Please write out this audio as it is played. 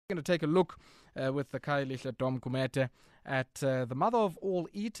Going to take a look with the Khayelihle Gumede at the mother of all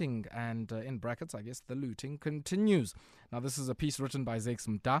eating, and in brackets, I guess, the looting continues. Now, this is a piece written by Zakes.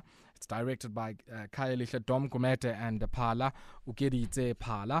 It's directed by Khayelihle Gumede and Phala, Ookeditse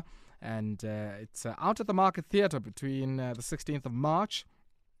Phala, and it's out at the Market Theatre between the 16th of March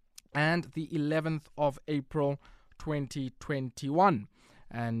and the 11th of April 2021.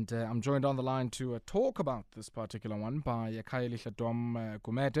 And I'm joined on the line to talk about this particular one by Khayelihle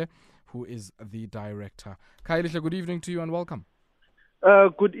Gumede, who is the director. Khayelihle, good evening to you and welcome.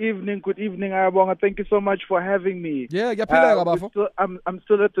 Good evening, Ayabonga. Thank you so much for having me. Yeah, I'm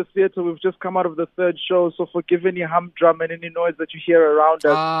still at the theatre. We've just come out of the third show, so forgive any humdrum and any noise that you hear around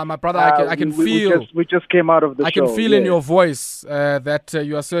us. My brother, I can feel. We just came out of the show. I can feel in your voice that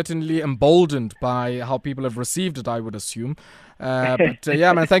you are certainly emboldened by how people have received it, I would assume.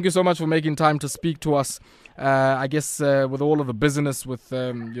 Yeah, man, thank you so much for making time to speak to us. I guess with all of the business, with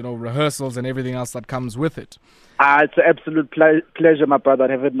rehearsals and everything else that comes with it. It's an absolute pleasure, my brother. I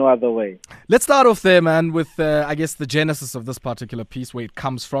have it no other way. Let's start off there, man, with I guess the genesis of this particular piece, where it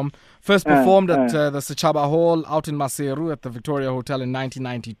comes from. First performed at the Sechaba Hall out in Maseru at the Victoria Hotel in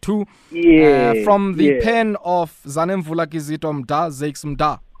 1992. Yeah. From the pen of Zanemvula Kizito Mda, Zakes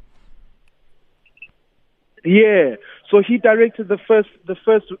Mda. Yeah. So he directed the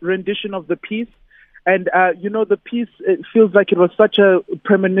first rendition of the piece. And, the piece, it feels like it was such a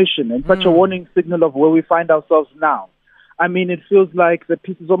premonition and such a warning signal of where we find ourselves now. I mean, it feels like the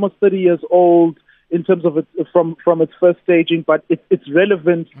piece is almost 30 years old in terms of from its first staging, but it's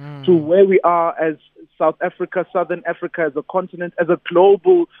relevant to where we are as South Africa, Southern Africa as a continent, as a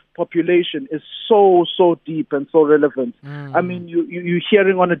global population is so deep and so relevant. I mean, you're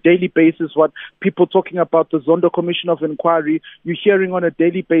hearing on a daily basis what people talking about the Zondo Commission of Inquiry. You're hearing on a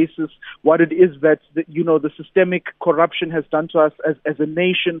daily basis what it is that the systemic corruption has done to us as a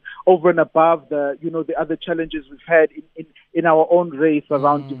nation, over and above the other challenges we've had in our own race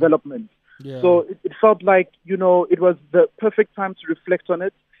around development. Yeah. So it felt like it was the perfect time to reflect on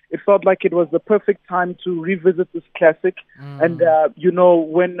it. It felt like it was the perfect time to revisit this classic. And,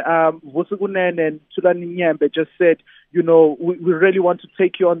 when Vusugunene and Tulani Nyembe just said, we really want to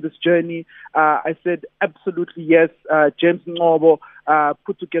take you on this journey, I said, absolutely yes. James Ngobo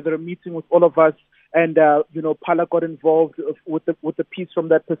put together a meeting with all of us. And, Phala got involved with the piece from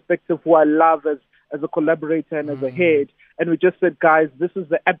that perspective, who I love as a collaborator and as a head. And we just said, guys, this is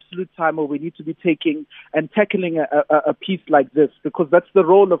the absolute time where we need to be taking and tackling a piece like this, because that's the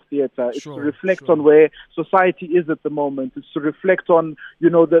role of theatre. It's to reflect on where society is at the moment. It's to reflect on,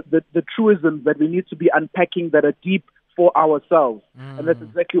 the truisms that we need to be unpacking that are deep for ourselves. And that's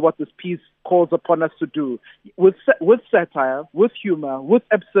exactly what this piece calls upon us to do. With satire, with humor, with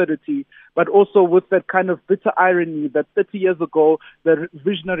absurdity, but also with that kind of bitter irony that 30 years ago, the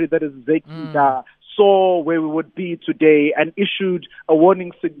visionary that is Zakes saw where we would be today and issued a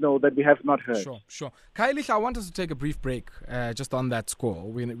warning signal that we have not heard. Sure. Khayelihle, I want us to take a brief break just on that score.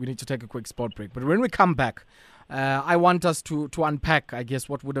 We need to take a quick sport break. But when we come back, I want us to unpack, I guess,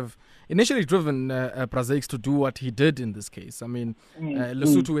 what would have initially driven Zakes to do what he did in this case. I mean,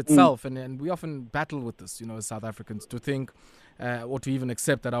 Lesotho itself, and we often battle with this, as South Africans, to think or to even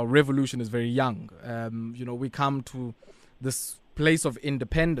accept that our revolution is very young. We come to this place of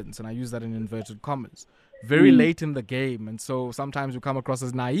independence, and I use that in inverted commas, very late in the game, and so sometimes we come across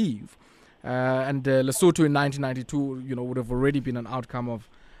as naive. And Lesotho in 1992, would have already been an outcome of,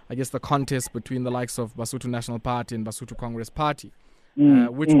 I guess, the contest between the likes of Basotho National Party and Basotho Congress Party,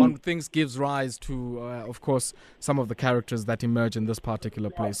 which one thinks gives rise to, of course, some of the characters that emerge in this particular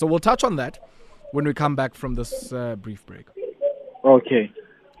place. So we'll touch on that when we come back from this brief break. Okay.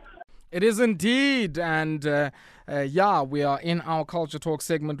 It is indeed, and we are in our Culture Talk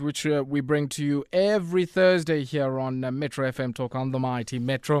segment, which we bring to you every Thursday here on Metro FM Talk on the mighty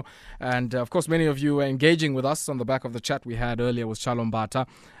Metro. And, of course, many of you are engaging with us on the back of the chat we had earlier with Shalom Bata.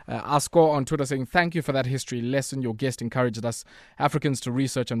 Asko on Twitter saying, thank you for that history lesson. Your guest encouraged us Africans to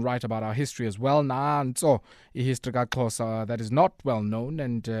research and write about our history as well. So history that is not well known,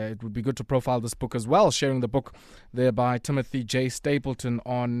 and it would be good to profile this book as well. Sharing the book there by Timothy J. Stapleton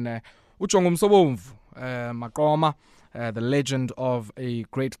on Uchongumsobomvu, Makoma, the legend of a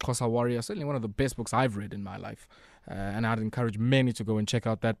great Xhosa warrior. Certainly one of the best books I've read in my life. And I'd encourage many to go and check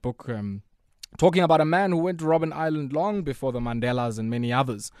out that book. Talking about a man who went to Robben Island long before the Mandelas and many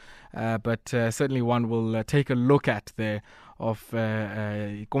others. But certainly one will take a look at there of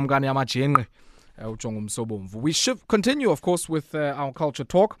Komgani Amajenge. We should continue, of course, with our culture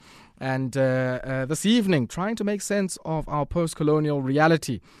talk. And this evening, trying to make sense of our post-colonial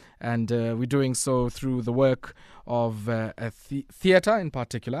reality. And we're doing so through the work of theatre in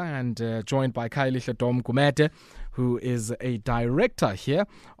particular, and joined by Khayelihle Gumede, who is a director here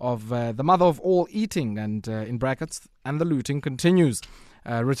of The Mother of All Eating, and in brackets, And the Looting Continues.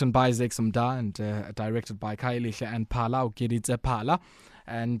 Written by Zakes and directed by Khayelihle and Phala, Ookeditse Phala.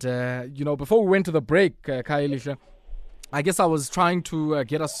 And, before we went to the break, Khayelihle, I guess I was trying to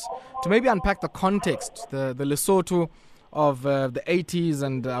get us to maybe unpack the context, the Lesotho of the 80s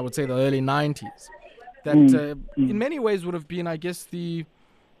and I would say the early 90s. That in many ways would have been, I guess, the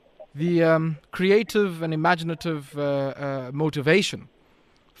creative and imaginative motivation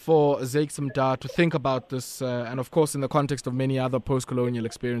for Zakes to think about this, and of course in the context of many other post-colonial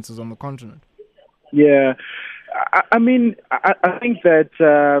experiences on the continent. Yeah, I mean, I think that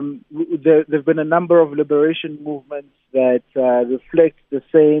there have been a number of liberation movements that reflect the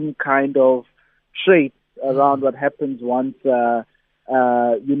same kind of traits around what happens once,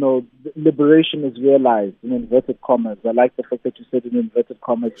 liberation is realized, in inverted commas. I like the fact that you said in inverted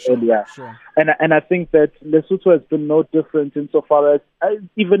commas earlier. Sure. And I think that Lesotho has been no different insofar as,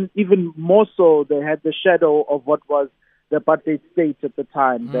 even more so, they had the shadow of what was the apartheid state at the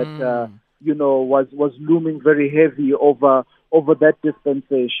time that, was looming very heavy over that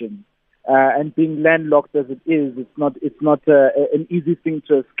dispensation. And being landlocked as it is, it's not an easy thing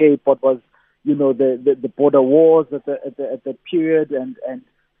to escape what was, the border wars at the period, and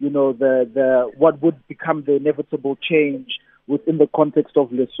the what would become the inevitable change within the context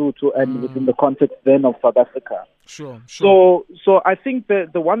of Lesotho and within the context then of South Africa. Sure. So I think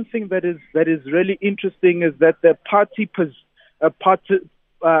that the one thing that is really interesting is that the party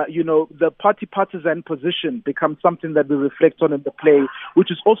partisan position becomes something that we reflect on in the play, which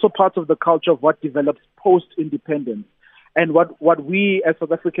is also part of the culture of what develops post-independence. And what we as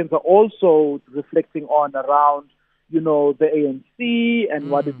South Africans are also reflecting on around, the ANC and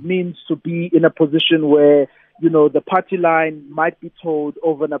what it means to be in a position where, the party line might be told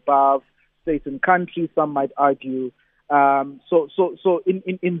over and above state and country, some might argue. So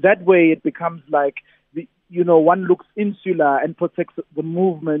in that way, it becomes like, one looks insular and protects the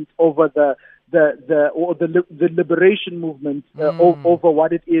movement over the liberation movement over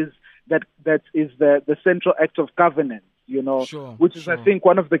what it is that is the central act of governance. Which is, I think,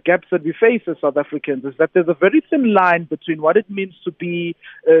 one of the gaps that we face as South Africans, is that there's a very thin line between what it means to be,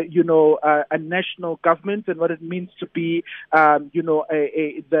 a national government and what it means to be,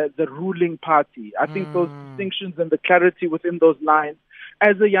 the ruling party. I think those distinctions and the clarity within those lines,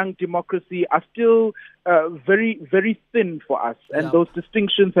 as a young democracy, are still very, very thin for us. And those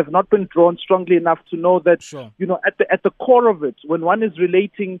distinctions have not been drawn strongly enough to know that, at the core of it, when one is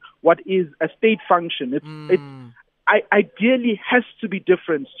relating what is a state function, it's ideally has to be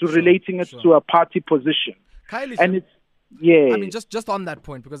different to relating it to a party position. Khayelihle, and it's, I mean, just on that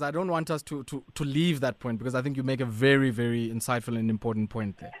point, because I don't want us to leave that point, because I think you make a very, very insightful and important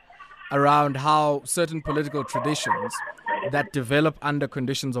point there around how certain political traditions that develop under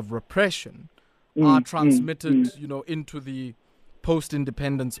conditions of repression are transmitted, into the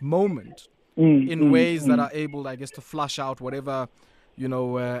post-independence moment in ways that are able, I guess, to flush out whatever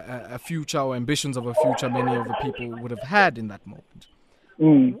a future or ambitions of a future many of the people would have had in that moment.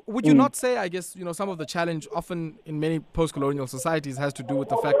 Would you not say, I guess, some of the challenge often in many post-colonial societies has to do with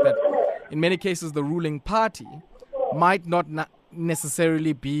the fact that in many cases the ruling party might not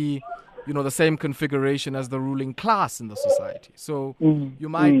necessarily be, the same configuration as the ruling class in the society. So you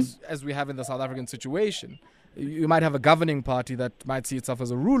might, as we have in the South African situation, you might have a governing party that might see itself as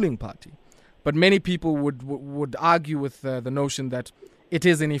a ruling party. But many people would argue with the notion that it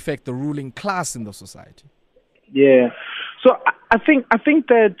is in effect the ruling class in the society. Yeah. So I think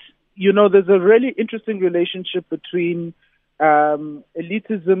that, there's a really interesting relationship between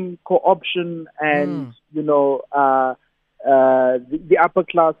elitism, co-option, and, the upper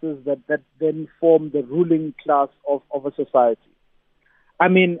classes that then form the ruling class of a society. I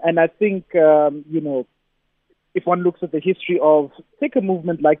mean, and I think, if one looks at the history of, take a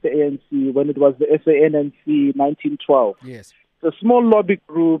movement like the ANC, when it was the SANNC 1912. Yes. It's a small lobby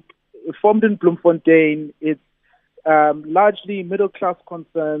group formed in Bloemfontein. It's largely middle-class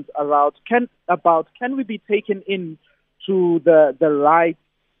concerns around can we be taken in to the rights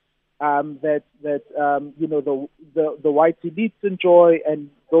that the white elites enjoy and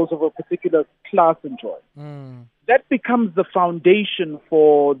those of a particular class enjoy. That becomes the foundation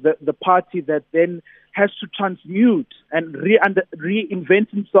for the party that then has to transmute and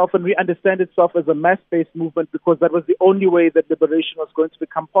reinvent itself and re-understand itself as a mass-based movement, because that was the only way that liberation was going to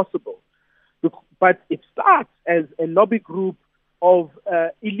become possible. But it starts as a lobby group of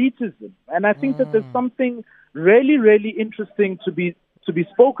elitism. And I think that there's something really, really interesting to be to be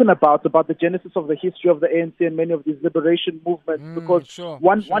spoken about the genesis of the history of the ANC and many of these liberation movements, because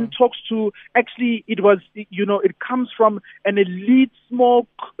one talks to, actually it was, it comes from an elite small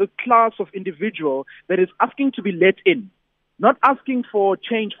class of individual that is asking to be let in, not asking for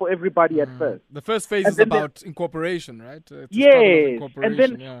change for everybody at first. The first phase is about incorporation, right? Yes, and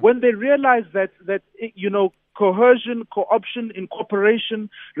then when they realize that coercion, co-option, incorporation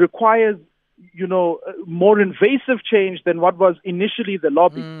requires more invasive change than what was initially the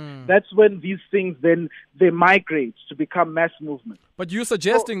lobby. That's when these things they migrate to become mass movements. But you're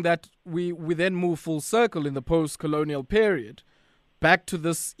suggesting that we then move full circle in the post-colonial period, back to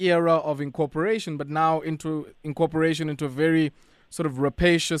this era of incorporation, but now into incorporation into a very sort of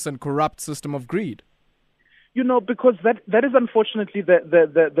rapacious and corrupt system of greed. Because that is unfortunately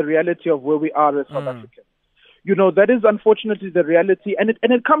the reality of where we are as South Africans. That is unfortunately the reality, and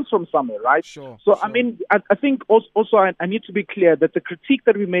it comes from somewhere, right? Sure. I mean, I think also I need to be clear that the critique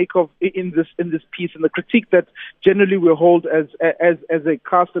that we make of in this piece, and the critique that generally we hold as a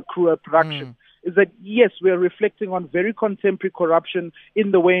cast a crew production, is that yes, we are reflecting on very contemporary corruption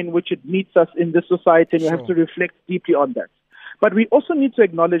in the way in which it meets us in this society, and we have to reflect deeply on that. But we also need to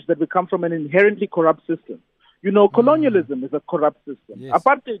acknowledge that we come from an inherently corrupt system. Colonialism is a corrupt system. Yes.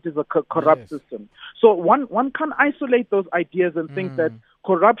 Apartheid is a corrupt system. So one can't isolate those ideas and think that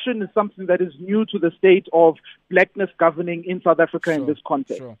corruption is something that is new to the state of blackness governing in South Africa in this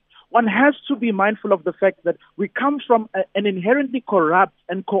context. One has to be mindful of the fact that we come from an inherently corrupt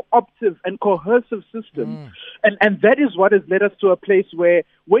and co-optive and coercive system. And that is what has led us to a place where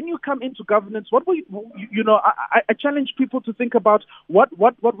when you come into governance, I challenge people to think about what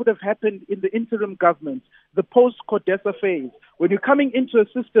would have happened in the interim government, the post-Codesa phase, when you're coming into a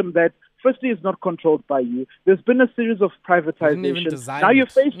system that firstly is not controlled by you. There's been a series of privatizations. Now you're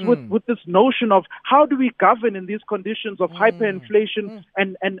faced with this notion of how do we govern in these conditions of hyperinflation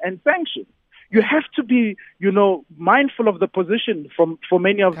and sanctions. You have to be, mindful of the position for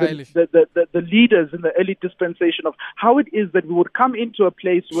many of the leaders in the early dispensation of how it is that we would come into a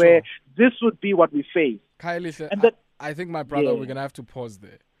place where this would be what we face. Khayelihle, I think, my brother, we're going to have to pause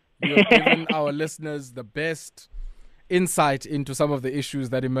there. You have given our listeners the best insight into some of the issues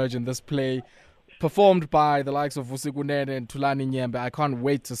that emerge in this play, performed by the likes of Gumede and Thulani Nyembe. I can't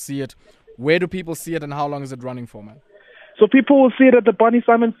wait to see it. Where do people see it, and how long is it running for, man? So people will see it at the Bonnie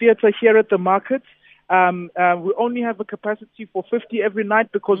Simon Theatre here at the market. We only have a capacity for 50 every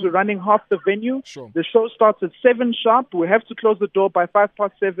night because we're running half the venue. The show starts at 7 sharp. We have to close the door by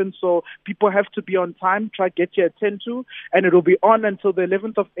 7:05, so people have to be on time. Try to get here at 10 to, and it'll be on until the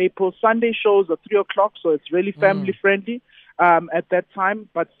 11th of April. Sunday shows are 3 o'clock, so it's really family friendly at that time.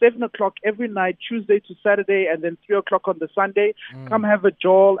 But 7 o'clock every night, Tuesday to Saturday, and then 3 o'clock on the Sunday. Come have a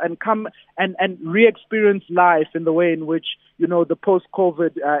jaw and come and re-experience life in the way in which the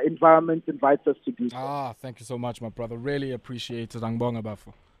post-COVID environment invites us to do so. Thank you so much, my brother. Really appreciate it. Angibonga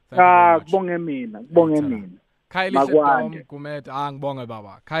bafo.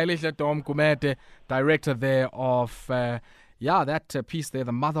 Khayelihle Gumede, director there of that piece there,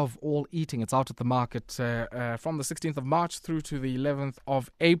 The Mother of All Eating. It's out at the market from the 16th of March through to the 11th of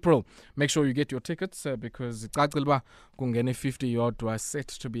April. Make sure you get your tickets because it's kungene 50 yodwa, set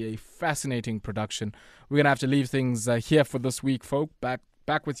to be a fascinating production. We're going to have to leave things here for this week, folk.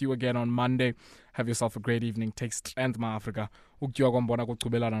 Back with you again on Monday. Have yourself a great evening. Take strength, ma Africa. Ukutyiwa kombona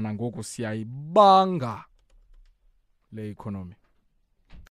kuchubelana nangoku siyayibanga le economy.